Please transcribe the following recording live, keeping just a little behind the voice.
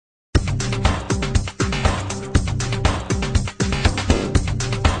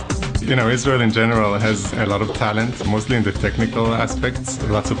Israel in general has a lot of talent, mostly in the technical aspects.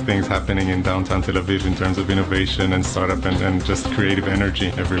 Lots of things happening in downtown Tel Aviv in terms of innovation and startup and just creative energy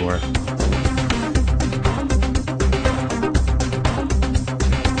everywhere.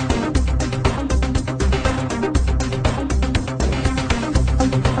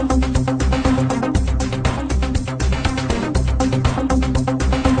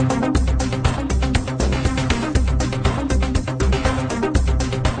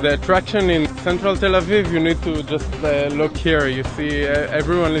 The attraction in central Tel Aviv, you need to just look here. You see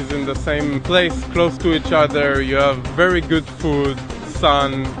everyone is in the same place, close to each other. You have very good food,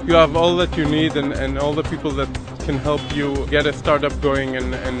 sun. You have all that you need and all the people that can help you get a startup going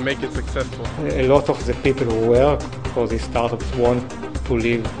and make it successful. A lot of the people who work for these startups want to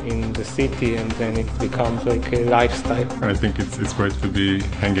live in the city, and then it becomes like a lifestyle. I think it's great to be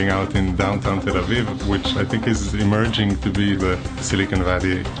hanging out in downtown Tel Aviv, which I think is emerging to be the Silicon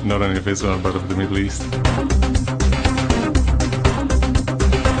Valley, not only of Israel, but of the Middle East.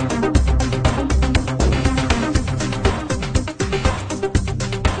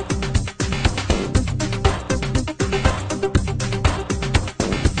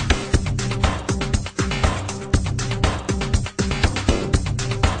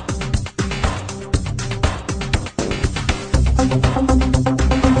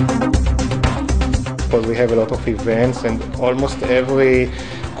 Because we have a lot of events, and almost every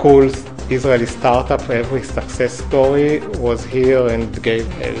cool Israeli startup, every success story was here and gave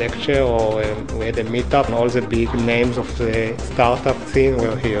a lecture, or we had a meetup, and all the big names of the startup scene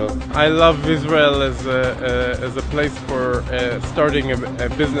were here. I love Israel as a place for starting a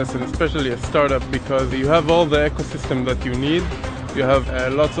business, and especially a startup, because you have all the ecosystem that you need. You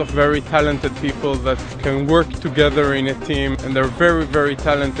have lots of very talented people that can work together in a team, and they're very, very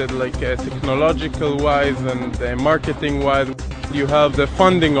talented, like technological-wise and marketing-wise. You have the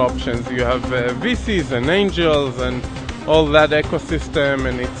funding options, you have VCs and angels and all that ecosystem,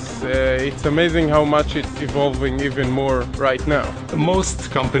 and it's amazing how much it's evolving even more right now.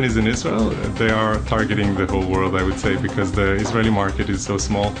 Most companies in Israel, they are targeting the whole world, I would say, because the Israeli market is so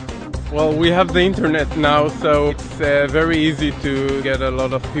small. Well, we have the internet now, so it's very easy to get a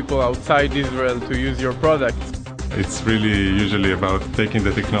lot of people outside Israel to use your products. It's really usually about taking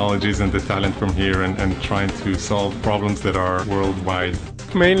the technologies and the talent from here and trying to solve problems that are worldwide.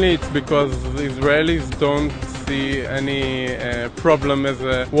 Mainly it's because Israelis don't see any problem as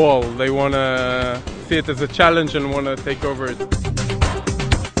a wall. They want to see it as a challenge and want to take over it.